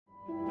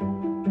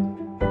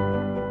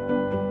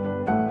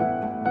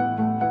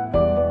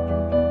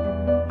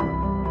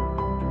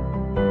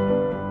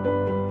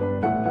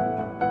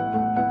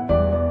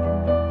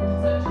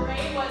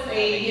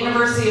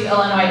University of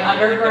Illinois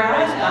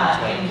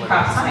undergrad in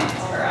crop science,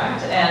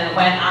 correct? And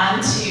went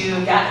on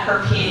to get her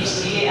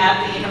PhD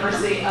at the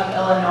University of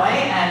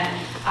Illinois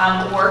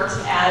and worked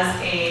as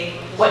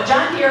what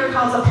John Deere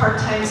calls a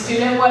part-time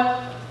student,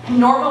 what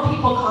normal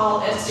people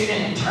call a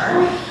student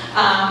intern,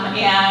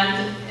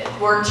 and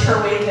worked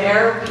her way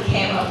there,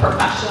 became a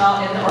professional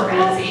in the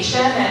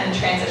organization, and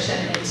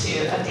transitioned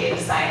into a data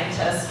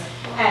scientist.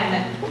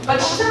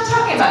 But she's not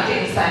talking about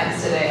data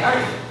science today, are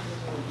you?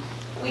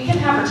 We can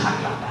have her talk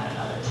about that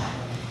another time,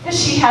 because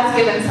she has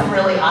given some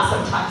really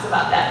awesome talks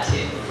about that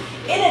too.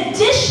 In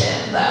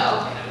addition,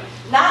 though,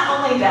 not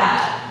only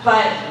that,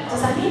 but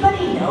does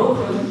anybody know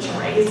who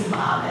Dre's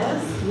mom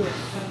is?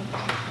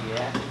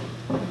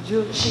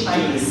 She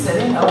might be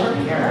sitting over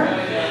here.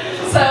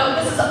 So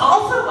this is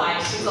also why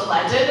she's a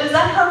legend, is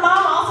that her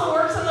mom also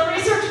works in the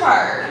research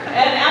park.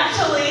 And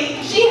actually,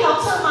 she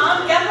helps her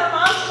mom get her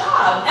mom's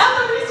job at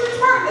the research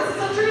park. This is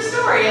a true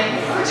story.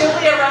 And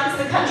Julia runs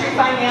the Country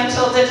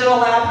Financial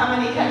Digital Lab. How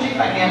many Country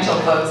Financial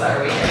folks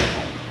are we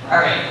here? All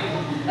right.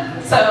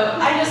 So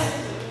I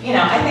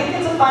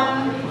think it's a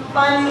fun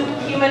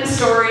human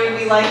story.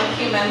 We like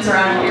humans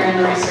around here in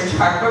the research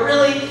park, but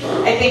really,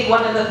 I think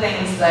one of the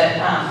things that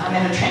I'm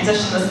going to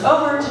transition this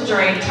over to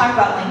Dre to talk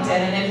about LinkedIn,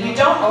 and if you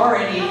don't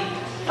already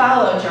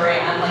follow Dre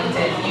on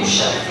LinkedIn, you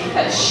should,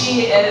 because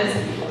she is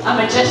a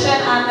magician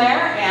on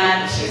there,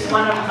 and she's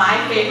one of my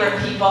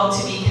favorite people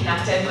to be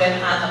connected with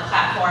on the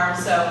platform.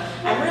 So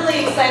I'm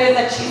really excited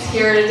that she's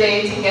here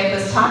today to give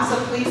this talk, so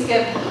please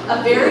give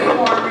a very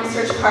warm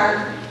Research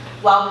Park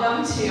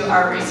welcome to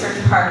our Research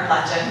Park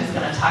legend who's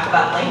going to talk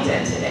about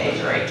LinkedIn today,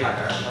 Dre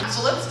Tucker.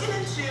 So let's get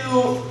into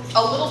a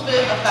little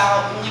bit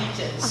about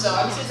LinkedIn. So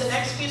I would say the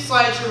next few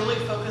slides are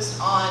really focused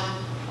on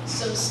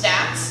some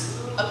stats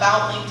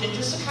about LinkedIn,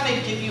 just to kind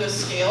of give you a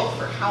scale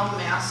for how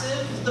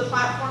massive the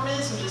platform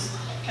is and just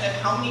kind of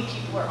how many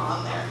people are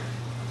on there.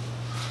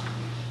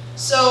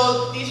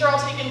 So these are all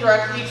taken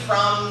directly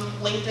from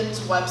LinkedIn's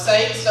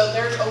website. So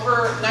there's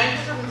over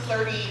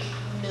 930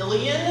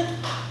 million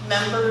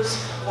members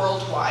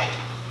worldwide.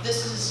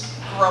 This is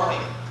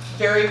growing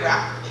very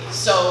rapidly.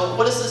 So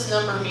what does this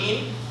number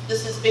mean?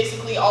 This is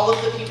basically all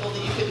of the people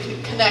that you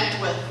could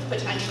connect with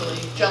potentially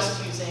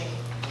just using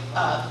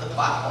the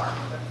platform.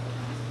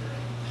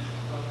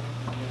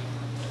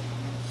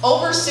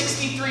 Over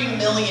 63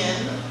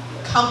 million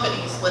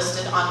companies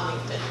listed on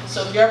LinkedIn.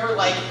 So if you're ever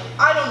like,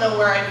 I don't know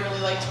where I'd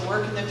really like to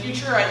work in the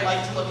future, I'd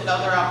like to look at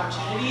other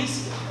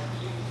opportunities.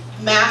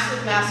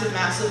 Massive, massive,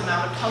 massive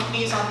amount of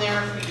companies on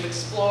there for you to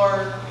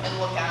explore and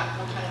look at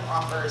what kind of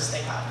offers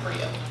they have for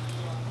you.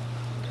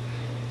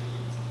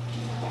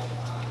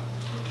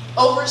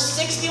 Over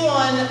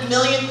 61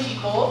 million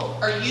people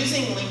are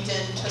using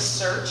LinkedIn to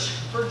search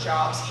for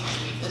jobs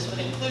each week. This would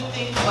include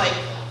things like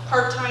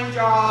part-time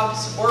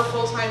jobs or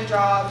full-time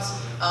jobs,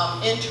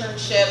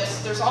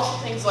 internships. There's also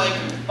things like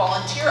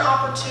volunteer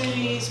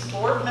opportunities,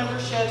 board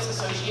memberships,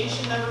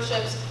 association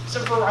memberships. There's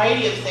a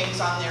variety of things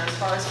on there as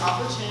far as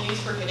opportunities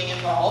for getting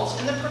involved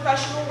in the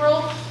professional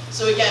world.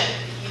 So again,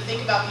 if you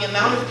think about the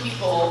amount of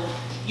people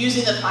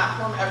using the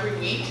platform every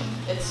week,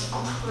 it's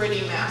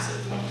pretty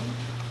massive.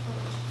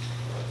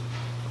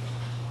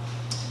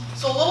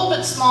 So a little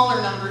bit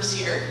smaller numbers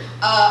here.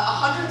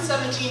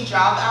 117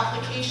 job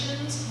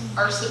applications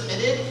are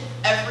submitted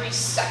every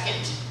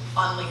second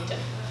on LinkedIn.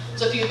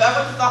 So if you've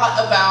ever thought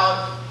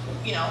about,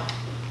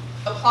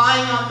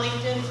 applying on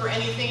LinkedIn for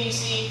anything you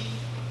see,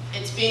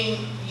 it's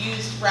being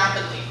used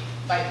rapidly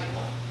by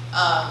people.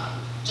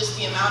 Just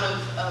the amount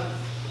of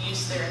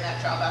use there in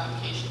that job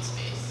application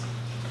space.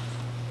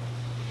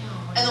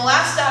 And the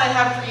last stat I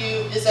have for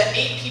you is that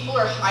 8 people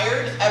are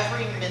hired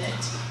every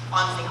minute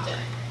on LinkedIn.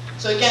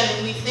 So again,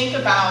 when we think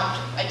about,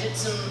 I did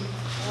some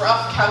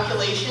rough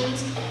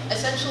calculations.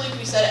 Essentially, if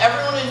we said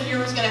everyone in here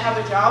was going to have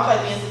a job by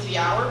the end of the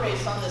hour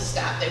based on this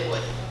stat, they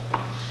would.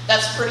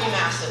 That's pretty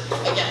massive.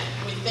 Again,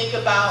 when we think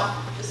about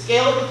the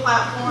scale of the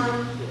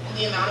platform and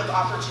the amount of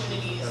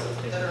opportunities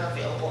that are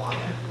available on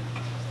there.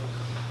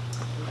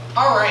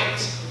 All right.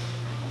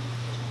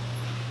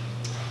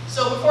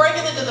 So before I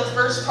get into the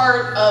first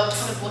part of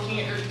kind of looking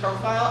at your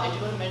profile, I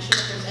do want to mention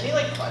if there's any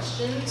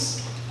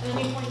questions at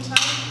any point in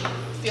time,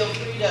 feel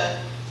free to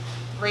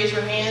raise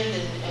your hand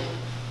and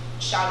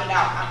shout it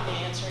out. Happy to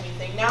answer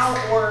anything now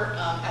or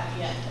at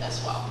the end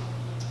as well.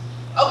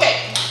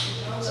 Okay,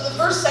 so the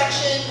first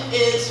section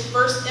is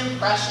first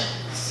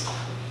impressions.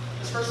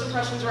 Because first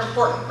impressions are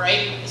important,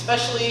 right?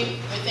 Especially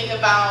when we think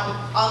about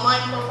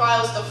online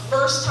profiles. The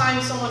first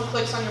time someone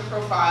clicks on your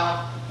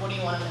profile, what do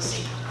you want them to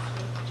see?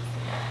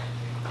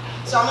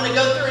 So I'm going to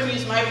go through and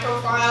use my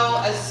profile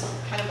as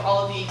kind of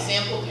all of the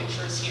example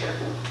pictures here.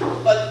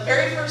 But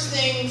very first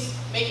things,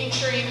 making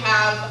sure you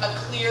have a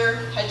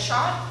clear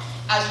headshot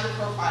as your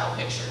profile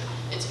picture.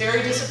 It's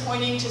very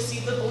disappointing to see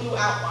the blue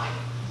outline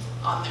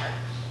on there.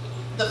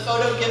 The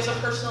photo gives a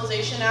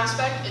personalization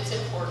aspect, it's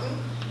important.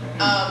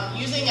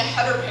 Using a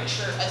header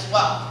picture as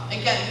well.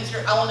 Again, these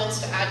are elements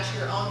to add to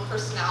your own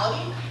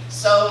personality.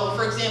 So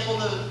for example,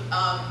 the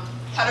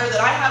header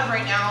that I have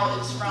right now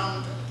is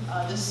from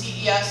the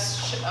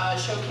CES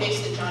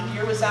showcase that John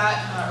Deere was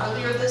at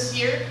earlier this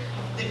year.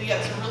 We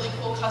got some really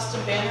cool custom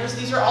banners.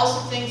 These are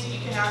also things that you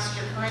can ask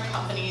your current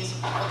companies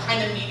what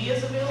kind of media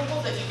is available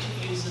that you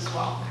can use as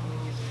well.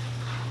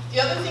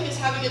 The other thing is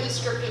having a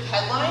descriptive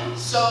headline,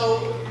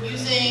 so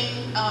using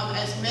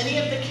as many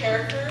of the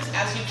characters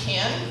as you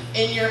can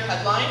in your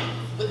headline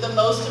with the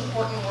most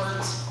important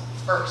words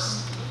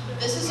first.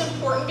 This is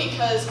important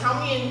because how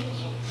many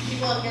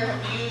people in here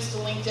have used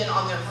LinkedIn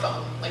on their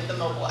phone, like the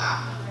mobile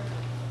app?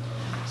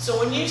 So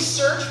when you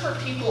search for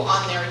people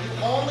on there,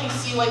 you only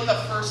see like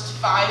the first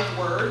 5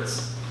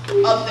 words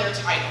of their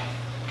title.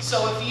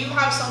 So if you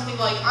have something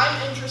like,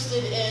 I'm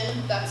interested in,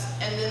 and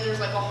then there's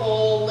like a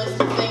whole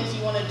list of things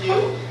you want to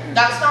do,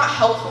 that's not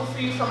helpful for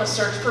you from a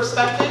search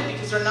perspective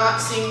because they're not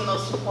seeing the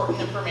most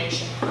important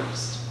information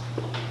first.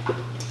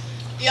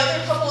 The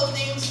other couple of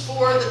things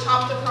for the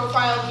top of the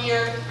profile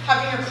here,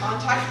 having your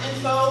contact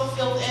info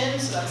filled in,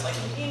 so that's like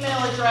an email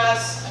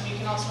address, and you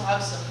can also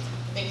have some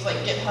things like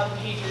GitHub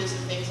pages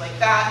and things like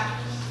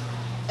that.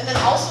 And then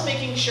also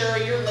making sure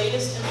your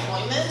latest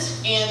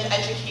employment and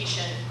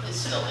education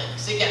is filled in.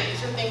 Because again,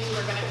 these are things that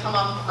are going to come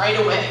up right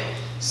away.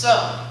 So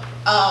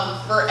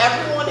for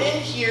everyone in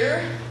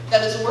here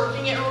that is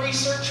working at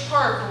Research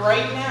Park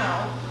right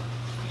now,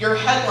 your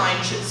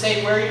headline should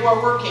say where you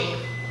are working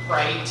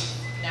right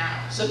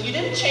now. So if you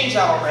didn't change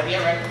that already,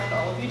 I recommend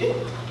all of you do.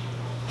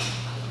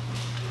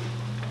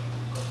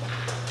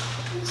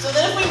 So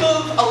then if we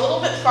move a little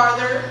bit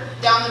farther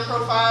down the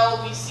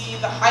profile, we see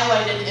the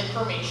highlighted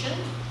information.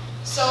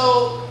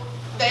 So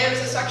there's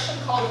a section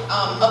called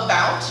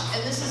About,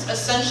 and this is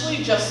essentially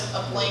just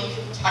a blank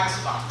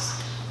text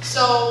box.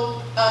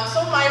 So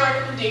some of my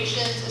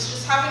recommendations is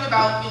just having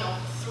about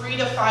 3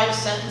 to 5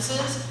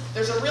 sentences.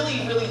 There's a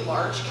really, really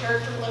large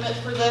character limit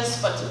for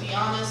this, but to be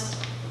honest,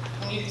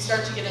 when you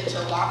start to get into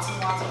lots and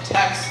lots of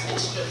text,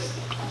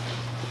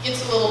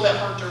 it's a little bit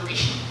hard to read.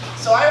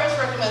 So I always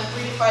recommend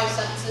 3 to 5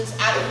 sentences.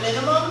 At a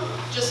minimum,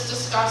 just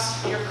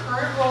discuss your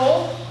current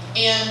role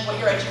and what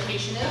your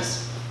education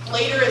is.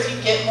 Later, as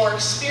you get more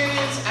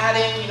experience,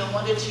 adding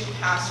 1 to 2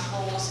 past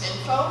roles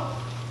info.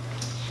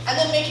 And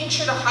then making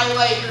sure to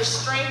highlight your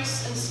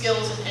strengths and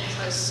skills and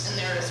interests in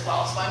there as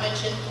well. So I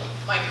mentioned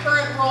my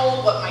current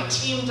role, what my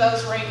team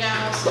does right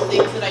now, some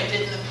things that I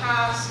did in the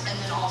past, and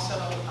then also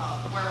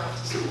where I went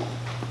to school.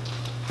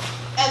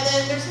 And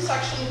then there's a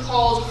section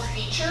called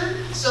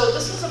Featured. So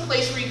this is a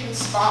place where you can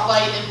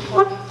spotlight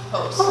important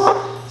posts.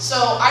 So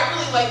I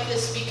really like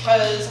this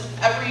because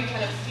every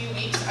kind of few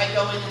weeks I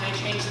go in and I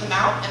change them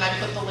out and I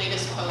put the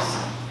latest posts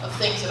of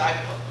things that I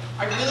put.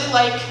 I really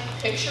like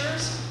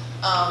pictures.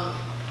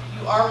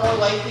 You are more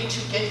likely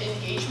to get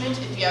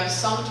engagement if you have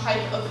some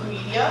type of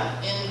media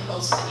in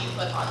posts that you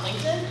put on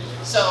LinkedIn.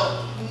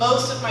 So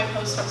most of my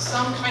posts have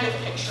some kind of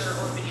picture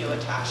or video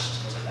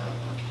attached to them.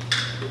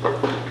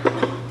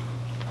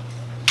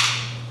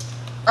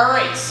 All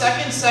right,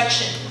 second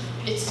section.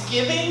 It's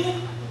giving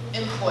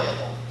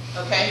employable.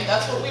 Okay,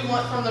 that's what we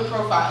want from the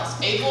profiles.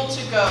 Able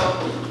to go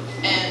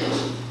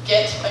and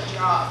get a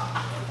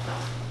job.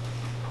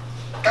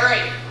 All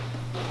right.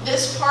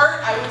 This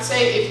part, I would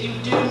say, if you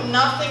do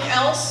nothing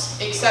else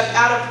except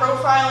add a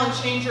profile and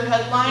change your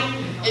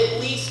headline, at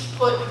least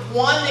put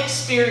 1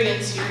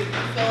 experience here. You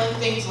can fill in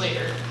things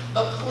later,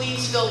 but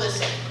please fill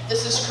this in.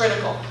 This is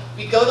critical.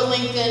 We go to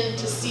LinkedIn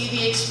to see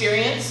the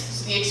experience,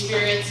 so the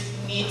experience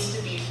needs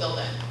to be filled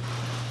in.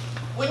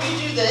 When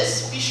you do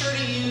this, be sure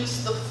to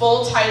use the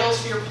full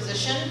titles for your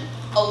position.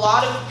 A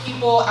lot of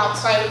people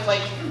outside of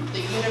like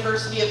the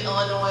University of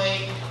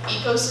Illinois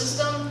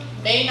ecosystem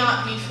may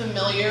not be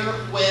familiar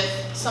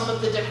with some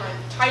of the different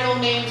title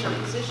names or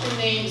position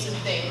names and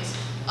things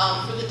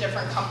for the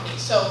different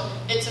companies. So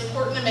it's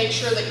important to make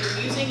sure that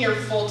you're using your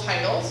full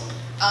titles.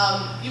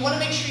 You want to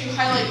make sure you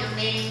highlight your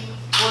main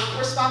work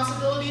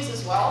responsibilities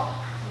as well.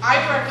 I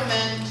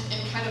recommend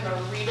in kind of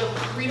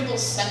a readable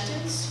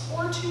sentence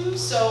or 2.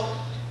 So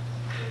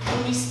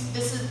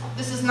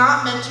this is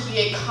not meant to be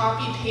a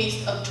copy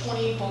paste of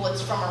 20 bullets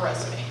from a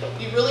resume.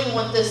 You really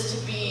want this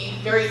to be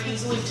very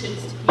easily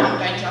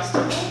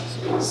digestible.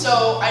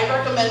 So I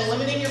recommend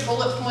limiting your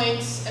bullet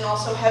points and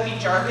also heavy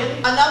jargon.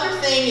 Another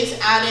thing is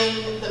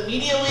adding the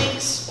media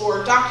links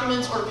or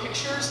documents or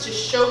pictures to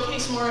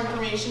showcase more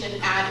information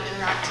and add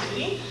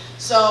interactivity.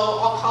 So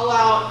I'll call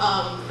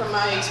out from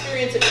my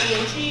experience at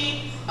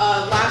P&G.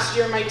 Last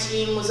year my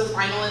team was a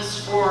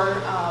finalist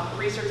for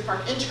Research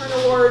Park Intern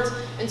Awards,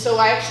 and so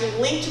I actually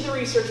linked to the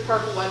Research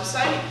Park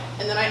website,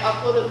 and then I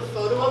uploaded a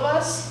photo of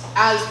us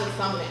as the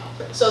thumbnail.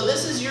 So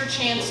this is your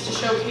chance to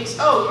showcase,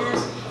 oh,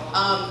 here's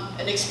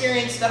an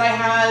experience that I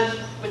had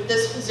with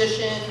this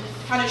position,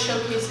 kind of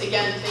showcase,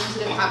 again, things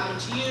that have happened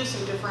to you,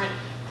 some different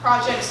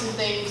projects and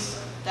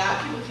things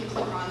that people can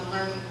click on and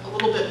learn a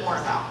little bit more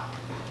about.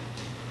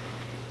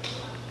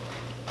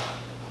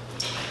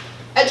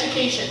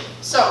 Education.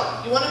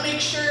 So you want to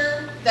make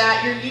sure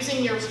that you're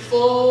using your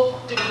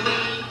full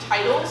degree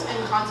titles and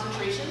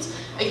concentrations,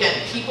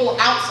 Again, people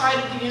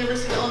outside of the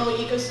University of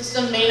Illinois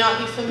ecosystem may not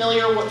be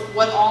familiar with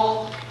what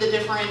all the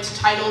different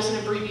titles and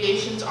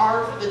abbreviations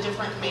are for the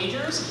different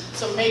majors,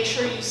 so make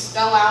sure you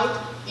spell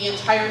out the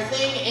entire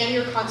thing and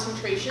your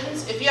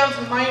concentrations. If you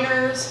have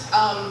minors,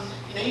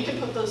 you can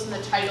put those in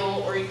the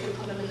title or you can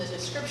put them in the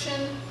description.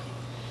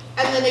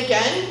 And then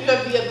again, you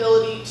have the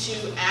ability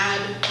to add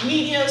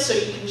media, so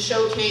you can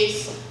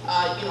showcase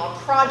a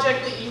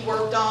project that you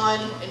worked on,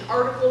 an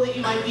article that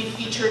you might be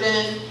featured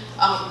in.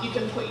 You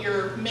can put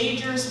your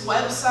major's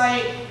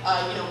website.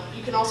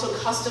 You can also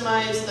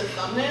customize the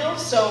thumbnail.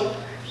 So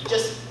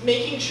just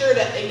making sure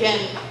to,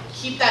 again,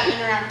 keep that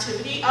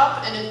interactivity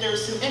up. And if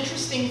there's some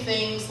interesting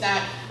things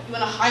that you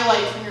want to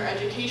highlight from your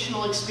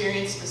educational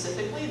experience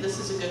specifically, this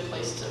is a good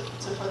place to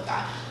put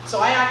that. So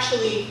I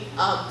actually,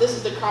 this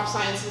is the Crop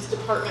Sciences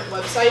Department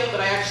website, but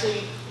I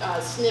actually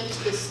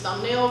snipped this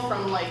thumbnail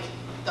from like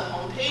the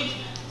homepage.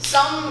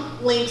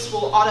 Some links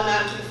will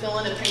automatically fill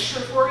in a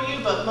picture for you,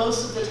 but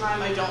most of the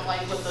time I don't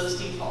like what those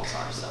defaults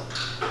are, so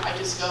I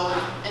just go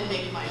and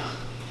make my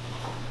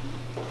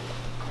own.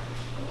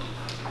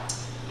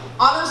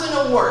 Honors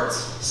and awards.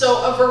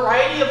 So a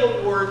variety of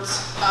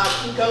awards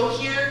can go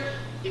here.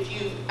 If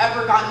you've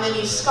ever gotten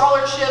any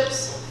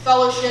scholarships,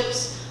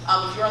 fellowships,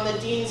 if you're on the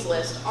dean's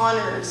list,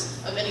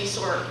 honors of any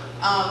sort,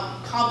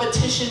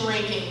 competition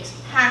rankings,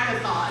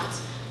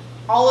 hackathons,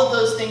 all of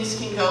those things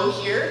can go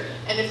here.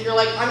 And if you're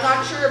like, I'm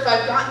not sure if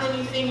I've gotten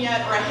anything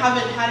yet, or I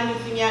haven't had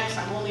anything yet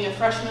because I'm only a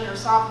freshman or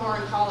sophomore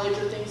in college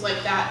or things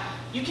like that,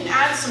 you can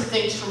add some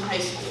things from high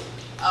school.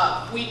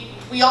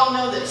 We all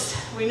know this.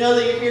 We know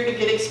that you're here to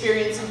get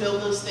experience and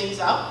build those things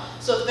up.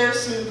 So if there's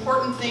some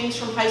important things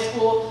from high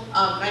school,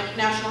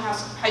 National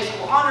High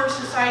School Honor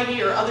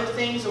Society or other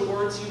things,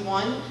 awards you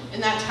won in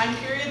that time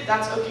period,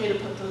 that's okay to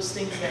put those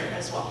things there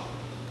as well.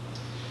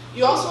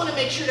 You also want to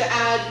make sure to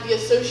add the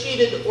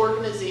associated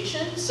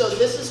organization. So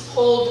this is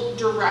pulled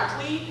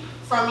directly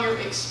from your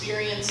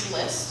experience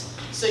list.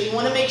 So you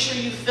want to make sure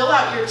you fill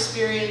out your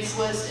experience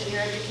list and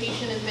your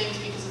education and things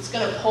because it's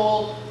going to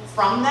pull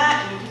from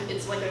that, and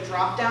it's like a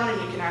drop down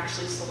and you can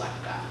actually select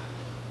that.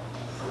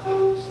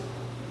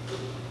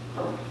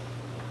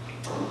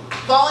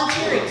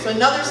 Volunteering, so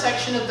another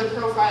section of the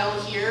profile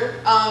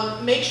here.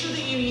 Make sure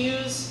that you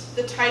use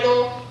the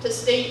title to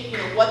state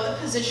what the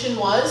position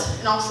was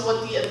and also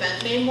what the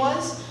event name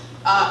was.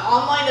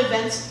 Online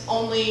events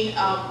only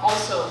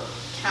also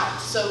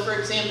count. So for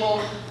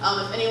example,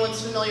 if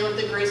anyone's familiar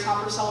with the Grace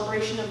Hopper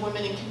Celebration of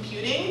Women in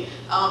Computing,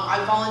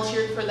 I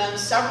volunteered for them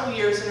several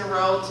years in a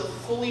row. It's a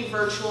fully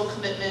virtual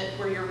commitment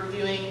where you're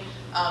reviewing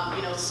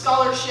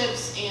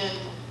scholarships and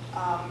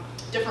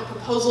different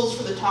proposals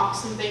for the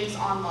talks and things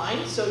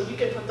online. So you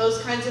can put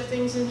those kinds of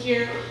things in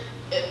here.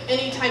 If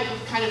any type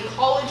of kind of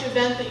college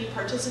event that you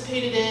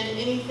participated in,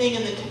 anything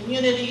in the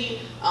community,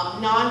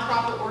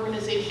 nonprofit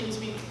organizations,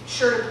 be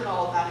sure to put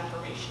all of that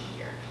information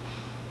here.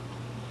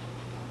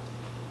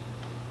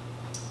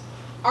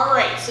 All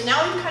right, so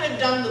now we've kind of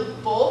done the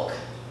bulk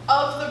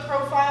of the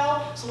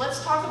profile. So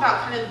let's talk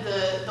about kind of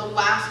the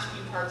last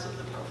few parts of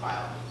the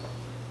profile.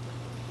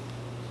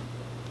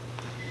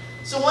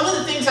 So one of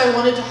the things I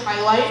wanted to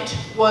highlight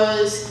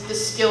was the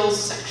skills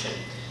section.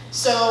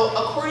 So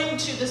according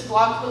to this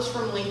blog post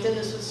from LinkedIn,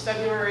 this was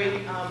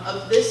February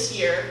of this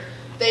year,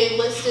 they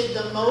listed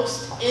the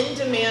most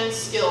in-demand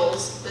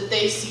skills that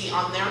they see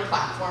on their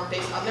platform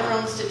based on their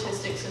own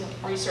statistics and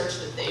research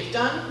that they've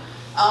done.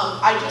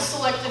 I just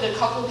selected a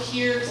couple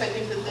here because I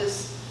think that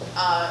this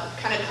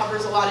kind of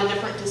covers a lot of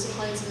different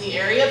disciplines in the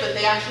area, but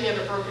they actually have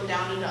it broken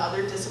down into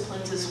other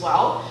disciplines as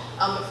well.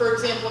 For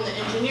example, in the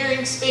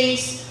engineering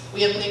space,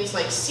 we have things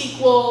like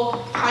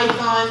SQL,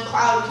 Python,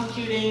 cloud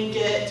computing,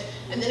 Git,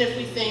 and then if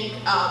we think,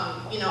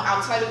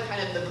 outside of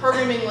kind of the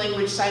programming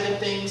language side of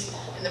things,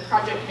 in the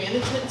project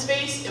management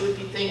space, it would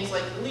be things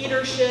like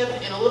leadership,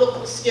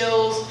 analytical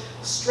skills,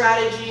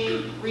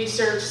 strategy,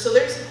 research. So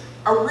there's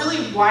a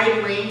really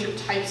wide range of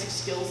types of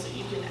skills that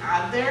you can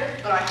add there,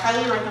 but I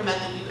highly recommend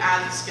that you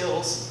add the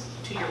skills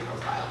to your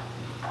profile.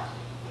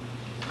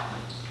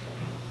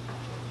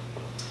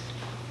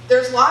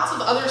 There's lots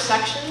of other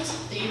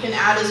sections that you can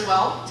add as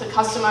well to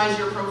customize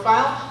your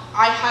profile.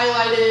 I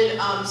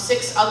highlighted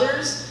 6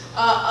 others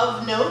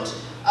of note.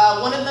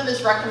 One of them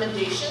is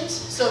recommendations.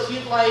 So if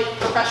you'd like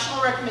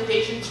professional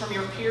recommendations from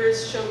your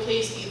peers,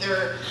 showcase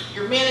either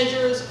your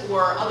managers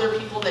or other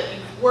people that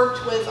you've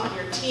worked with on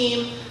your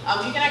team,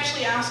 you can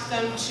actually ask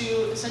them to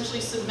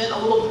essentially submit a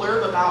little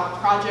blurb about a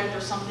project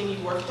or something you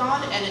worked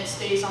on, and it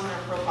stays on their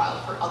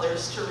profile for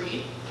others to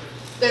read.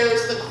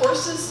 There's the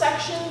courses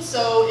section,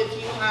 so if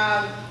you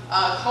have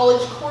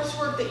college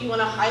coursework that you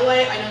want to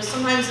highlight, I know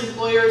sometimes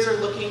employers are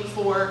looking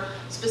for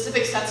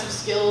specific sets of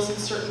skills in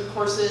certain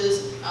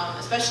courses,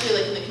 especially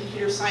like in the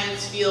computer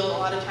science field. A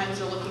lot of times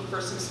they're looking for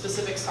some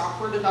specific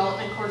software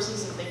development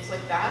courses and things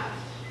like that.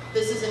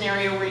 This is an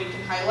area where you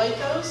can highlight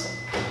those.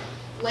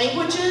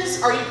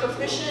 Languages, are you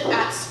proficient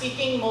at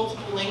speaking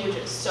multiple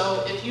languages?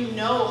 So if you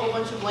know a whole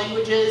bunch of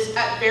languages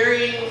at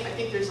varying, I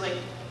think there's like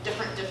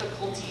different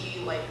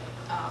difficulty, like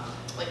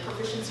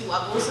proficiency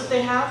levels that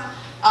they have.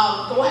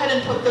 Go ahead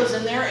and put those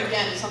in there.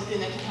 Again, something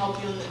that can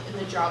help you in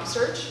the job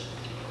search.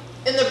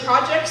 In the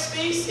project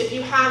space, if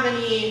you have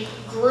any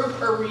group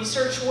or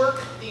research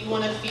work that you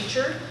want to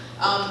feature,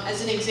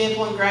 as an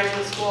example, in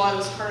graduate school, I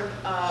was part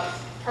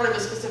of a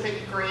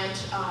specific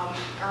grant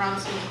around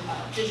some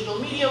digital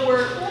media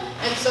work,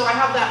 and so I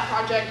have that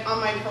project on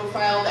my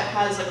profile that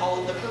has like, all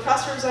of the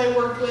professors I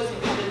worked with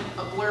and kind of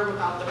a blurb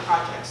about the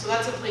project. So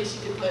that's a place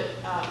you could put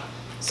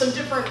some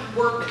different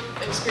work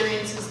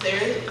experiences there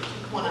that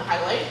you want to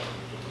highlight.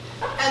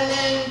 And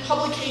then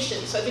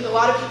publications. So I think a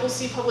lot of people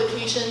see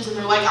publications and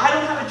they're like, I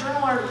don't have a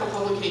journal article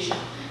publication.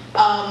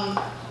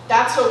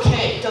 That's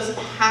okay. It doesn't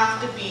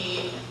have to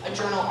be a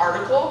journal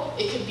article.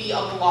 It could be a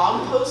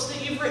blog post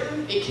that you've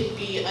written. It could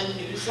be a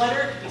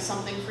newsletter. It could be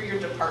something for your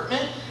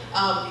department.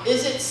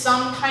 Is it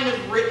some kind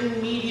of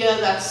written media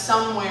that's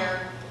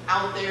somewhere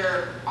out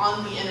there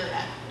on the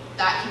internet?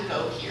 That can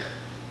go here.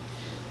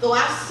 The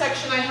last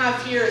section I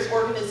have here is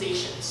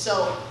organizations.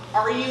 So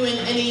are you in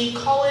any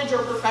college or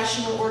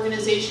professional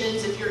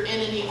organizations? If you're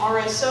in any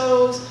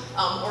RSOs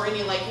or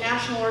any like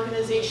national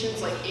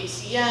organizations like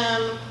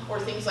ACM or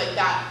things like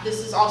that, this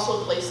is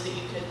also a place that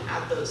you can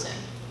add those in.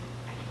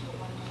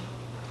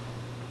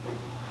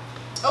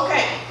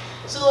 Okay,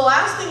 so the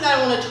last thing that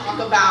I want to talk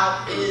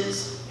about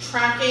is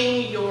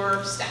tracking your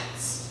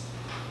stats.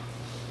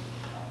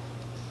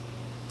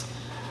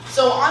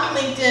 So on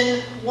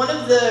LinkedIn, one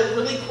of the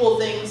really cool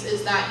things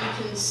is that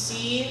you can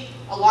see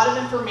a lot of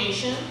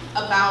information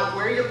about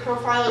where your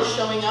profile is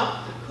showing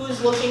up,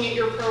 who's looking at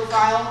your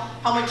profile,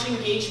 how much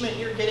engagement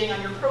you're getting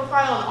on your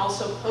profile, and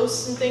also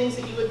posts and things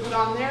that you would put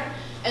on there.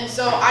 And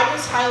so I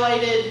just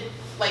highlighted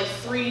like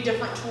 3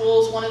 different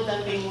tools, one of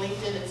them being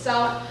LinkedIn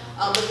itself,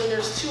 but then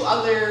there's 2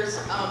 others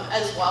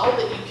as well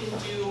that you can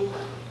do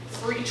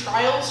free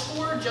trials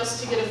for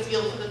just to get a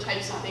feel for the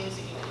types of things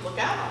that you can look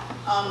at.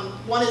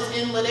 One is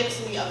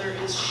Inlytics and the other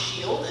is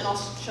Shield, and I'll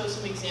show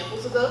some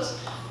examples of those.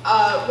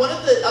 One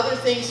of the other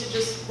things to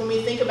just, when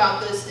we think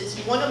about this, is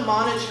you want to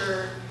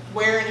monitor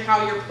where and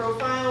how your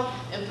profile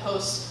and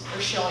posts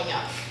are showing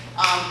up.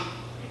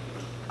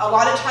 A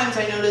lot of times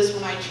I notice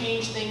when I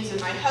change things in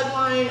my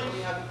headline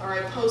or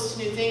I post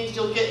new things,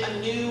 you'll get a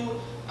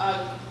new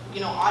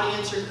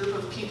audience or group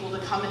of people to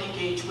come and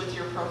engage with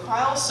your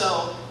profile.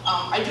 So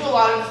I do a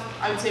lot of,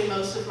 I would say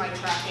most of my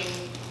tracking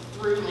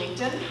through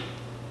LinkedIn.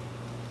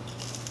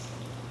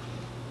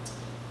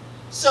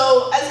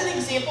 So as an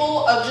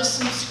example of just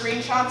some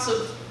screenshots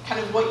of kind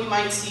of what you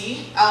might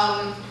see,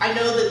 I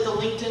know that the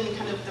LinkedIn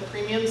kind of the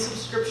premium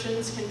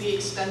subscriptions can be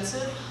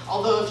expensive,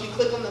 although if you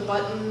click on the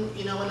button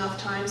enough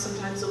times,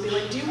 sometimes they'll be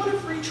like, do you want a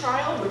free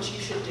trial? Which you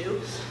should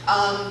do.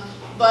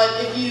 But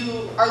if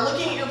you are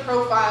looking at your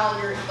profile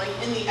and you're like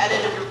in the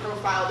edit of your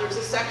profile, there's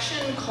a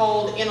section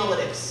called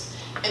Analytics,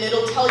 and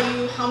it'll tell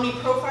you how many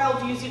profile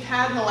views you've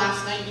had in the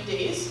last 90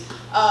 days,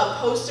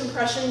 post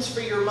impressions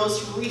for your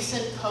most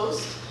recent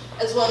post,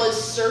 as well as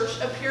search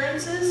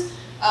appearances,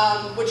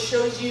 which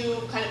shows you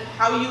kind of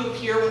how you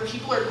appear when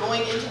people are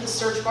going into the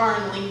search bar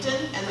in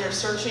LinkedIn and they're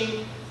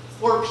searching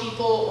for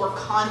people or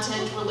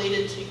content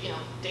related to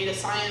data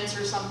science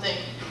or something.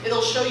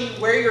 It'll show you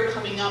where you're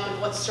coming up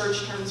and what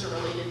search terms are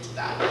related to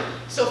that.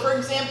 So for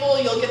example,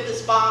 you'll get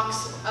this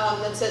box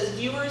that says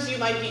viewers you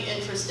might be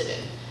interested in.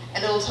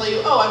 And it'll tell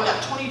you, oh, I've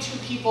got 22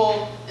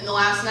 people in the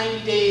last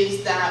 90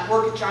 days that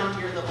work at John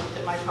Deere that looked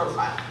at my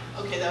profile.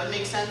 Okay, that would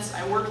make sense.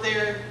 I work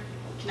there,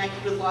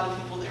 connected with a lot of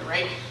people there,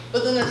 right?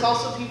 But then there's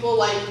also people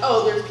like,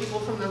 oh, there's people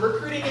from the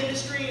recruiting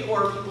industry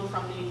or people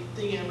from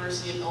the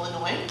University of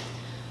Illinois.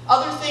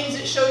 Other things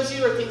it shows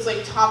you are things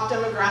like top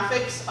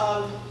demographics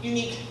of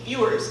unique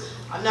viewers.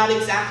 I'm not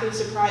exactly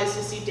surprised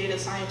to see data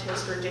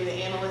scientist or data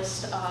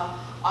analyst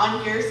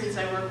on here since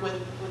I work with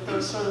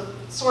those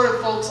sort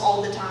of folks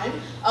all the time.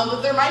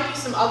 But there might be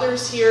some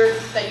others here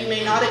that you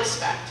may not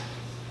expect.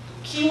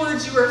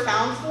 Keywords you were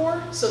found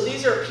for, so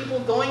these are people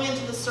going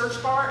into the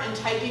search bar and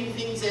typing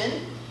things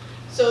in.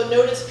 So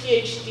notice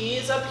PhD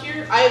is up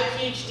here. I have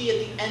PhD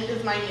at the end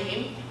of my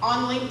name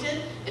on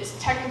LinkedIn. It's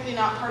technically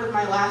not part of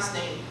my last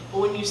name, but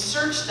when you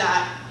search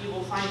that, you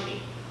will find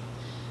me.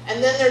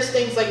 And then there's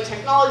things like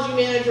technology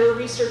manager,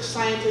 research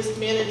scientist,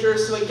 manager.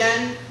 So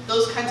again,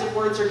 those kinds of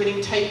words are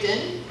getting typed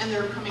in and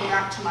they're coming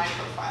back to my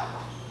profile.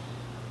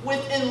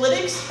 With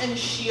Inlytics and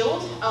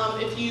Shield,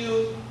 if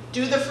you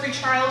do the free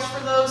trials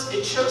for those,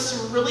 it shows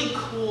some really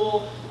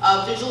cool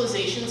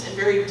visualizations and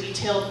very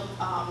detailed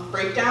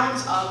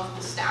breakdowns of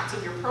the stats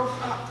of your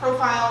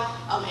profile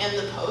and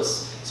the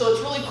posts. So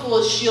it's really cool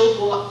as Shield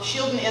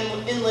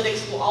and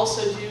Inlytics will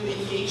also do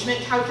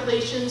engagement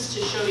calculations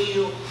to show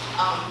you,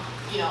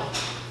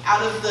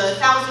 out of the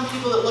 1,000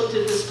 people that looked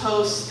at this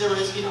post, there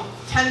was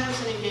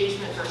 10%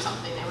 engagement or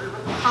something. They were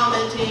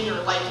commenting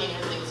or liking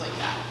or things like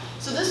that.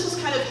 So this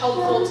was kind of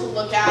helpful to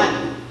look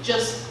at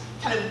just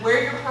kind of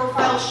where your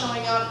profile is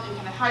showing up and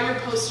kind of how your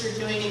posts are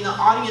doing in the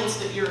audience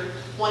that you're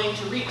wanting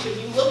to reach. If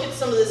you look at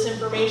some of this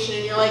information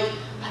and you're like,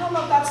 I don't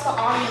know if that's the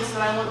audience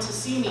that I want to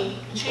see me,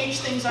 change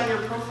things on your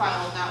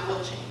profile and that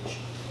will change.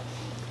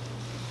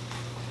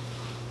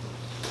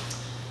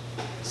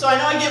 So I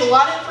know I gave a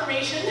lot of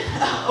information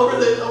over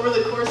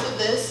the course of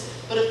this,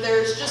 but if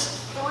there's just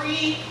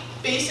 3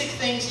 basic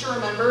things to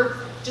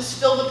remember, just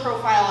fill the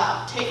profile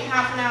out. Take a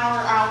half an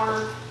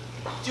hour,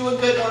 do a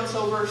good once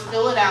over,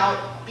 fill it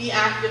out, be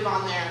active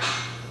on there.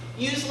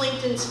 Use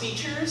LinkedIn's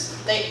features.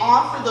 They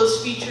offer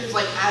those features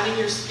like adding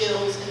your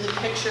skills in the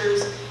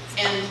pictures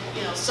and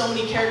so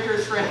many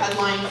characters for a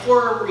headline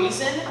for a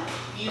reason.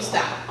 Use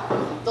that.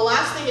 The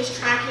last thing is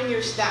tracking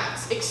your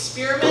stats.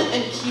 Experiment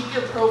and keep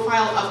your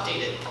profile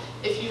updated.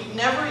 If you've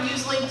never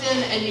used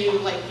LinkedIn and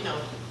you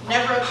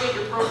never update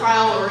your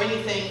profile or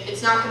anything,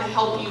 it's not going to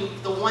help you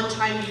the one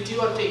time you do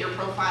update your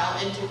profile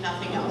and do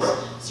nothing else.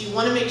 So you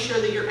want to make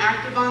sure that you're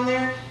active on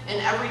there,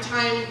 and every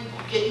time you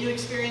get new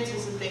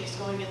experiences and things,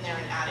 going in there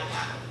and adding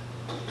that.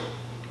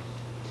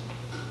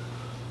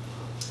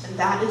 And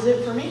that is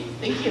it for me.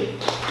 Thank you.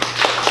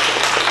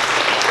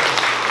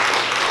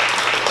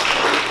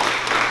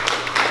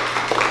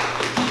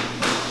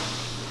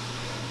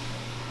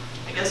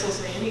 I guess I'll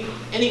say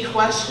any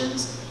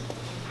questions?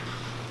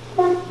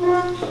 How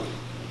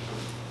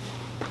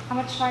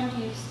much time do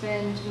you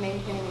spend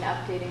maintaining and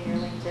updating your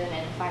LinkedIn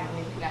and finding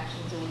new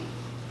connections a week?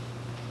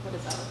 What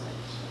does that look like?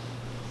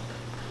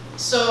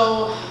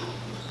 So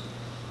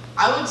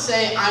I would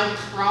say I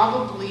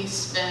probably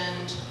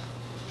spend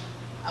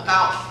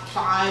about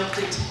 5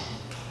 to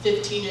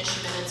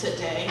 15-ish minutes a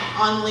day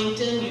on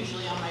LinkedIn,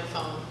 usually on my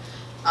phone.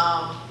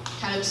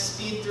 Kind of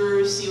speed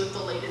through, see what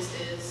the latest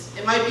is.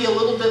 It might be a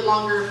little bit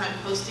longer if I'm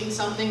posting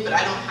something, but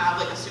I don't have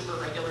like a super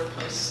regular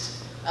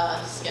post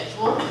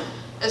schedule.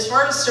 As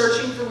far as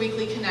searching for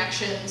weekly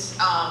connections,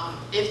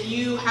 if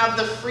you have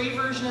the free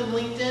version of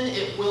LinkedIn,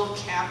 it will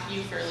cap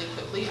you fairly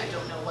quickly. I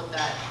don't know what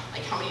that,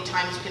 like how many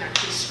times you can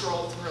actually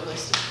scroll through a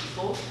list of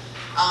people.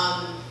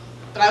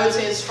 But I would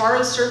say as far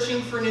as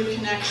searching for new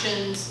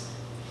connections,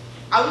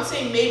 I would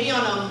say maybe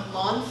on a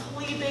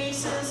monthly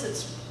basis,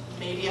 it's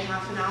maybe a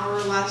half an hour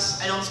or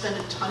less. I don't spend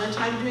a ton of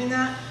time doing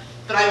that,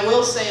 but I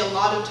will say a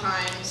lot of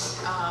times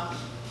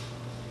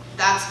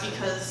that's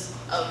because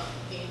of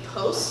the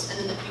posts and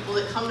then the people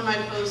that come to my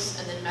posts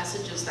and then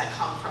messages that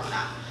come from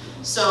that.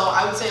 So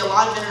I would say a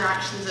lot of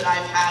interactions that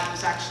I've had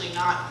was actually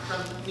not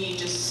from me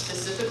just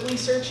specifically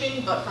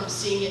searching, but from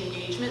seeing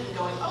engagement and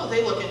going, oh,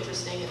 they look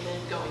interesting, and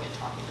then going and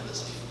talking to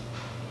those people.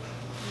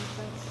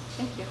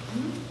 Thank you.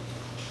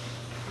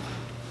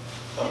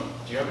 Do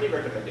you have any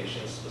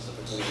recommendations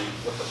specifically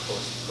with the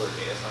post for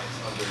data science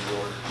under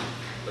your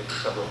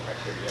several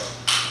criteria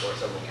or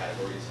several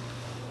categories?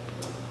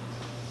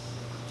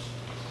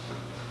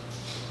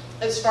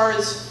 As far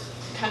as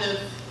kind of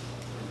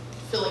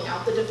filling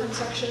out the different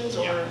sections,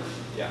 or?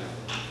 Yeah.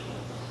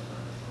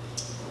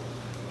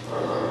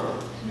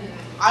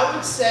 I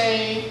would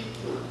say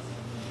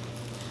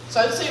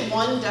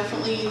one,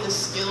 definitely the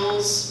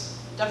skills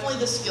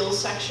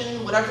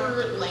section,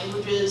 whatever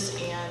languages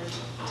and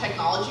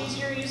technologies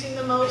you're using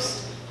the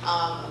most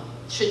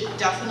should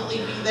definitely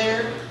be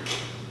there.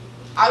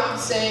 I would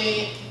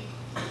say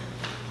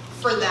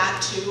for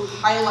that too,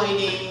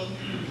 highlighting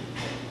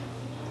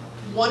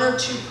 1 or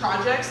 2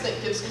 projects that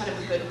gives kind of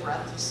a good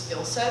breadth of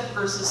skill set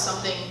versus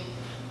something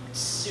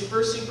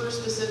super, super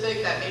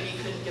specific that maybe you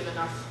couldn't give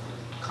enough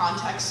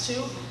context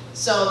to.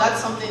 So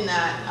that's something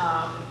that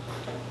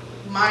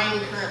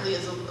mine currently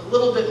is a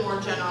little bit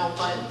more general,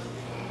 but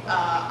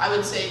I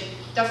would say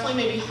definitely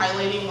maybe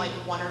highlighting like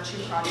 1 or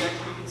 2 projects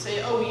where you could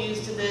say, oh, we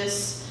used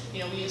this, we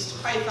used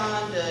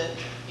Python to,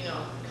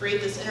 create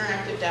this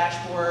interactive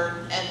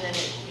dashboard, and then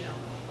it,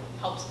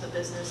 helps the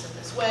business in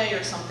this way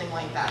or something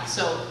like that.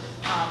 So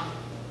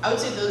I would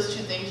say those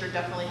 2 things are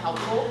definitely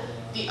helpful.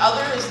 The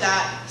other is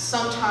that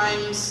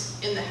sometimes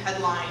in the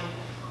headline,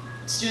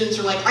 students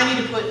are like, I need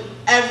to put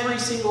every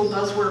single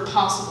buzzword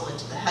possible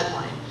into the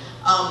headline.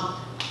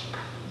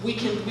 We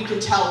can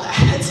tell that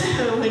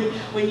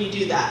when you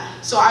do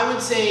that. So I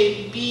would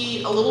say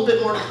be a little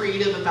bit more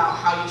creative about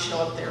how you show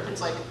up there. If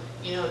it's like,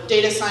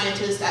 data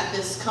scientist at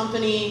this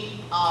company,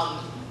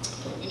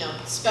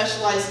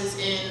 specializes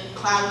in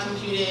cloud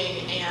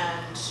computing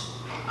and,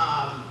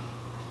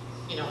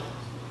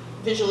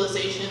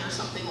 visualization or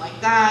something like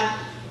that,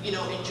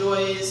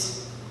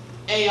 enjoys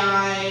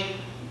AI,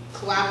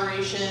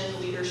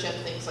 collaboration, leadership,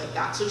 things like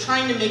that. So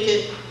trying to make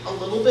it a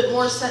little bit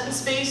more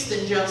sentence-based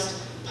than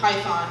just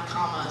Python,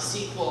 comma,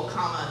 SQL,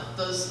 comma,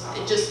 those,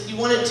 you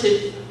want it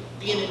to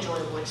be an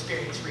enjoyable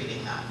experience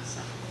reading that.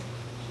 So.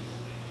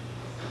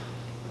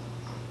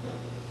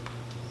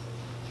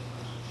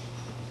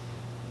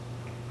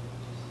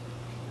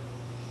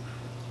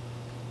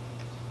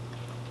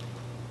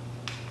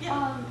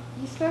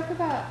 You spoke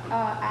about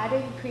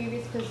adding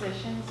previous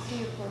positions to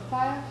your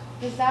profile.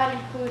 Does that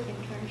include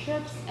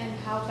internships, and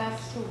how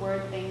best to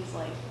word things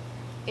like,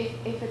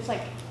 if it's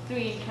like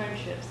 3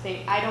 internships,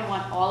 I don't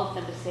want all of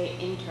them to say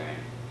intern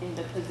in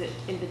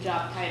the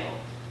job title.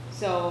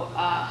 So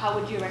how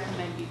would you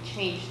recommend you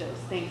change those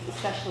things,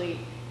 especially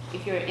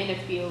if you're in a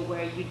field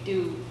where you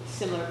do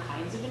similar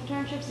kinds of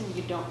internships and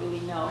you don't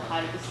really know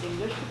how to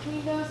distinguish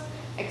between those,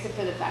 except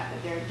for the fact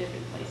that they're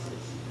different places?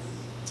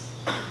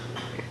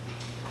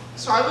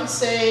 So I would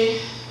say,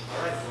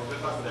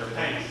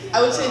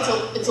 I would say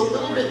it's a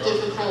little bit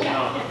difficult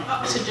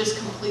to just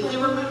completely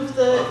remove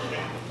the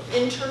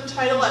intern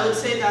title. I would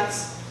say that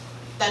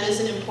is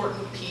an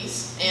important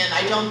piece, and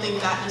I don't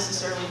think that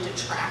necessarily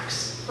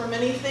detracts from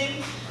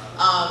anything.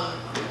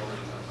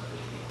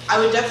 I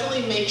would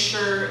definitely make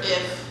sure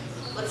if,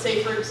 let's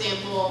say for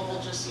example,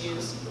 I'll just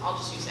use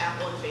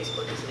Apple and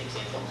Facebook as an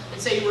example.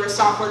 Let's say you were a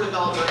software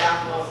developer at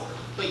Apple,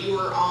 but you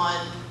were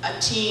on a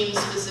team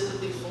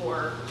specifically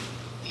for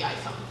the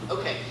iPhone.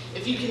 Okay,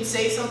 if you can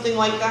say something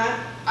like that,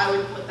 I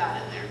would put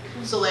that in there.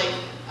 So like,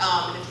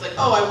 if it's like,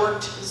 oh, I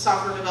worked as a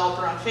software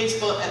developer on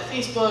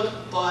Facebook,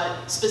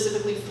 but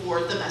specifically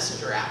for the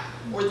Messenger app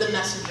or the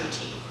Messenger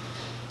team.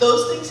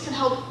 Those things can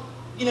help,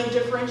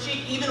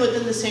 differentiate even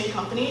within the same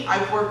company.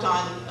 I've worked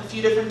on a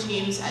few different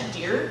teams at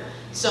Deere.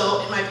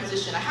 So in my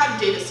position, I have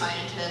data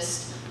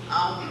scientists,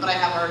 but I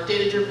have our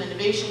data-driven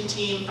innovation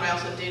team, but I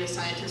also have data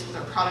scientists with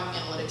our product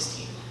analytics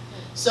team.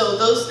 So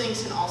those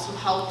things can also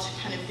help to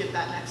kind of give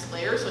that next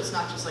layer, so it's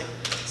not just like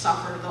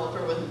software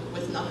developer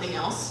with nothing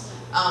else.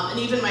 And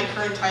even my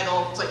current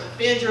title, it's like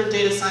manager of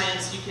data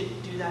science. You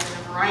could do that in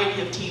a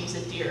variety of teams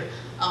at Deere.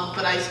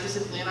 But I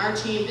specifically, on our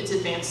team, it's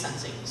advanced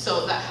sensing.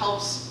 So that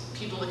helps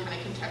people to kind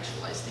of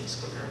contextualize things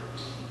quicker.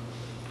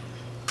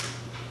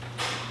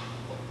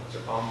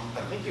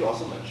 I think you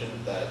also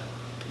mentioned that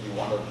you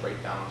want to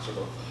break down sort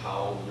of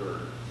how your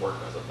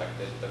work has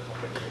affected the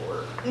company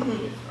or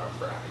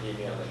for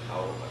academia, like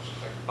how much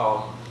effect.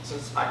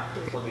 Since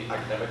for the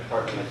academic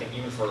part, and I think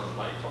even for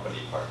my company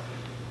part,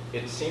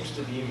 it seems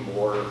to be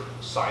more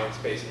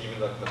science-based, and even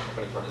the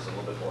company part is a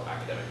little bit more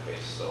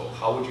academic-based. So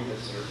how would you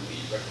necessarily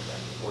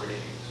recommend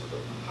wording sort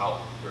of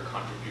how your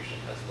contribution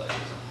has led to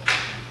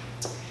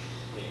something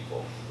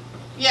meaningful?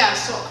 Yeah,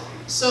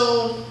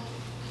 so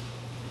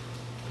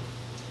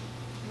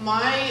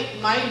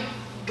my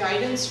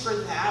guidance for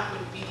that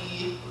would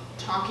be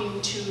talking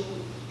to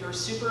your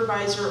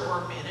supervisor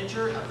or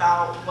manager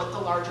about what the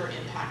larger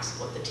impacts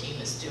of what the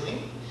team is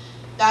doing.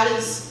 That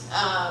is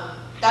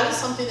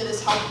something that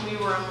has helped me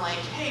where I'm like,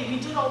 hey, we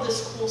did all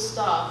this cool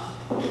stuff.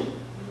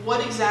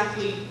 What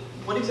exactly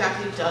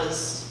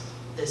does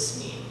this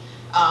mean?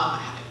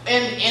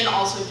 And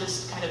also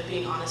just kind of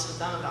being honest with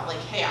them about like,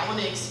 hey, I want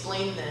to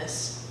explain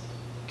this.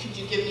 Could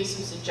you give me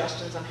some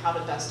suggestions on how to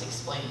best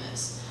explain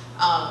this?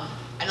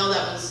 I know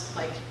that was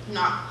like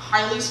not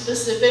highly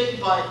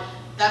specific, but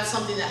that's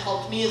something that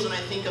helped me is when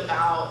I think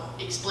about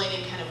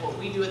explaining kind of what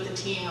we do at the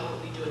team or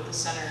what we do at the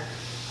center.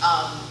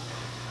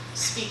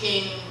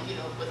 Speaking,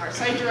 with our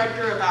site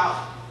director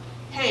about,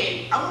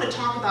 hey, I want to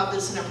talk about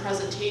this in a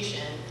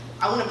presentation.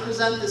 I want to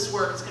present this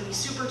work. It's going to be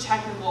super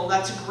technical.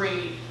 That's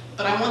great,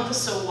 but I want the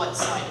so what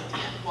slide at the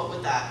end. What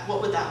would that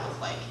look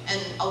like? And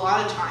a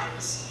lot of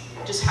times,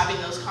 just having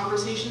those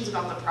conversations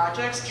about the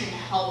projects can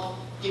help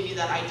give you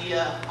that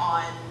idea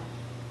on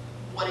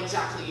what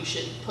exactly you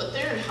should put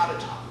there and how to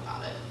talk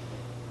about it.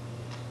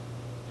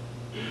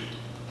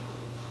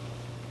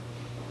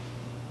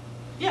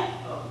 Yeah.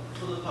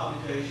 For the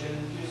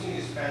publication, using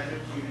this pattern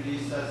to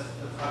release as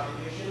the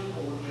publication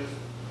or just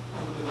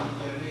put the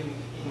link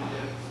in the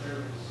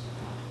experiments?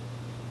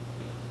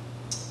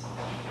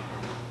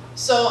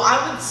 So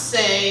I would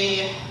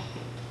say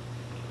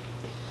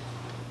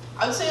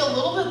a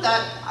little bit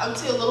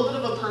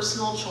of a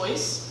personal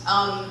choice.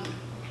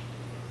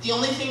 The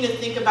only thing to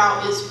think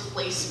about is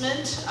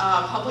placement.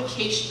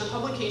 The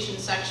publication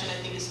section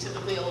I think is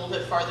typically a little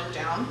bit farther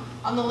down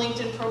on the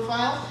LinkedIn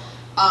profile.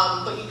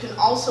 But you can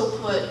also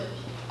put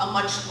a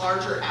much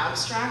larger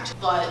abstract,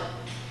 but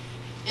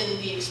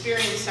in the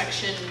experience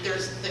section,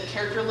 there's the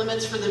character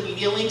limits for the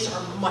media links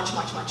are much,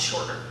 much, much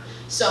shorter.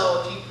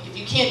 So if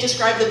you can't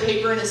describe the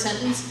paper in a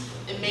sentence,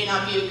 it may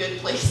not be a good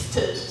place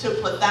to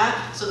put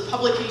that. So the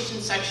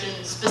publication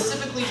section,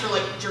 specifically for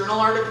like journal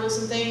articles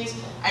and things,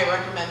 I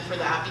recommend for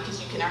that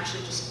because you can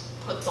actually just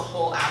put the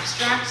whole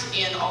abstract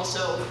and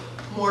also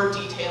more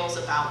details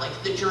about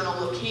like the journal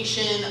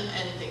location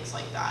and things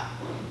like that.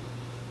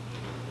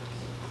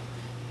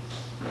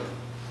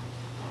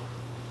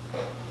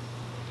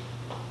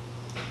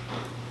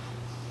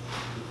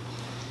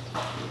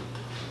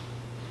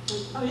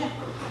 Oh yeah.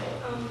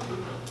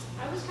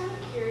 I was kind of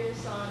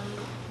curious on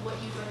what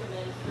you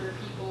recommend for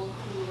people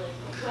who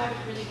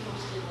haven't really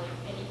posted like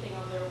anything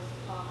on their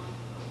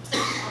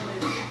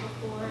feed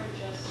before.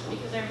 Just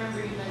because I remember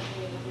you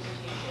mentioning in the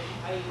presentation,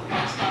 I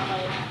saw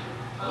like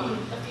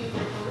a few of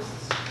your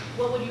posts.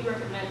 What would you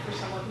recommend for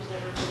someone who's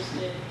never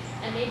posted,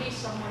 and maybe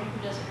someone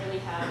who doesn't really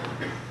have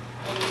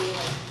any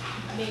like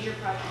major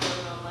project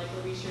going on, like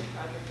a research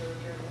project or a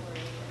journal or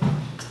anything?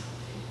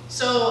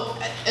 So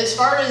as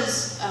far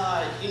as,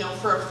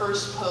 for a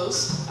first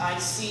post, I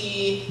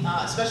see,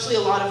 especially a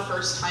lot of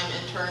first-time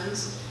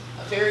interns,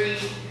 a very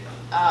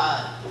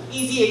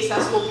easy,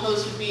 accessible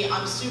post would be,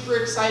 I'm super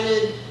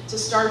excited to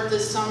start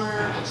this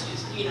summer,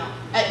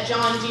 at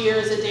John Deere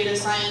as a data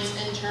science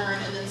intern,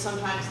 and then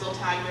sometimes they'll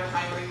tag their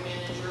hiring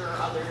manager or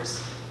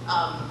others.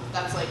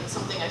 That's like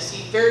something I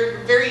see,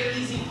 very, very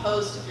easy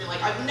post if you're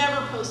like, I've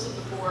never posted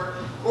before,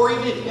 or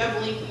even if you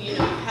have link, you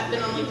know, you've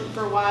been on LinkedIn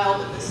for a while,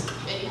 but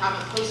and you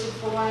haven't posted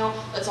for a while,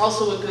 that's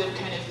also a good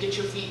kind of get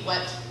your feet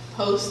wet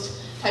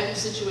post type of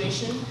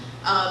situation.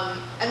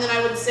 And then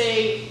I would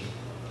say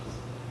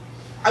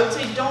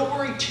don't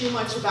worry too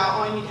much about,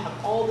 oh, I need to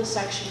have all the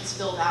sections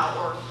filled out,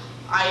 or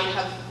I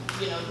have,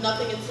 you know,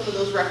 nothing in some of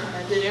those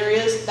recommended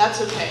areas.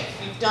 That's okay.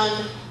 You've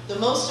done the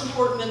most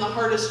important and the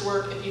hardest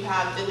work if you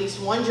have at least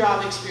one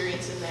job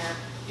experience in there.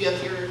 You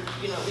have your,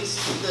 you know, at least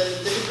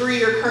the degree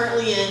you're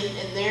currently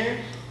in there,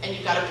 and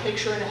you've got a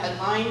picture and a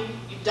headline.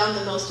 You've done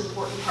the most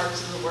important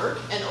parts of the work,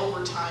 and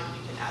over time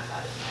you can add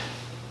that in there.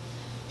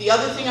 The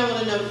other thing I want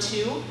to note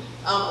too,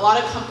 a lot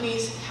of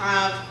companies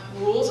have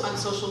rules on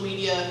social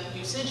media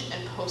usage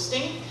and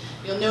posting.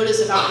 You'll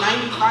notice about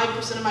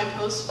 95% of my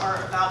posts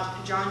are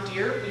about John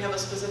Deere. We have a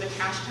specific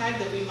hashtag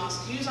that we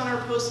must use on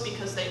our posts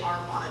because they are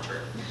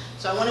monitored.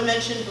 So I want to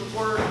mention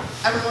before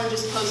everyone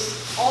just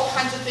posts all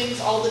kinds of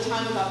things all the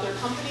time about their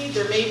company,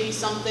 there may be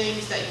some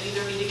things that you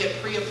either need to get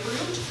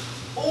pre-approved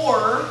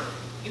or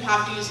you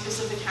have to use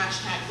specific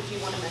hashtags if you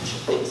want to mention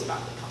things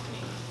about the company.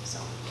 So.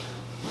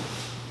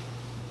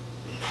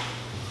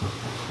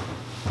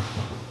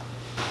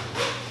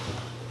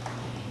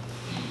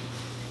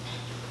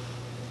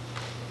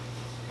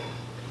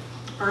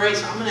 All right,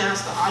 so I'm going to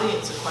ask the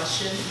audience a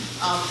question.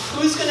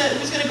 Who's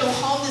going to go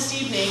home this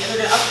evening and they're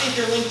going to update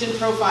their LinkedIn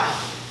profile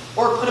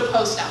or put a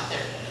post out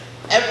there?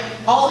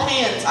 All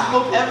hands. I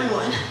hope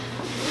everyone.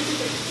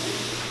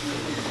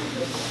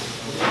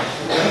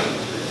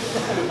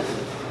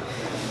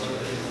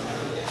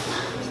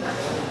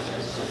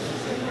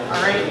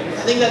 All right,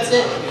 I think that's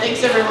it.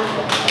 Thanks,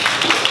 everyone.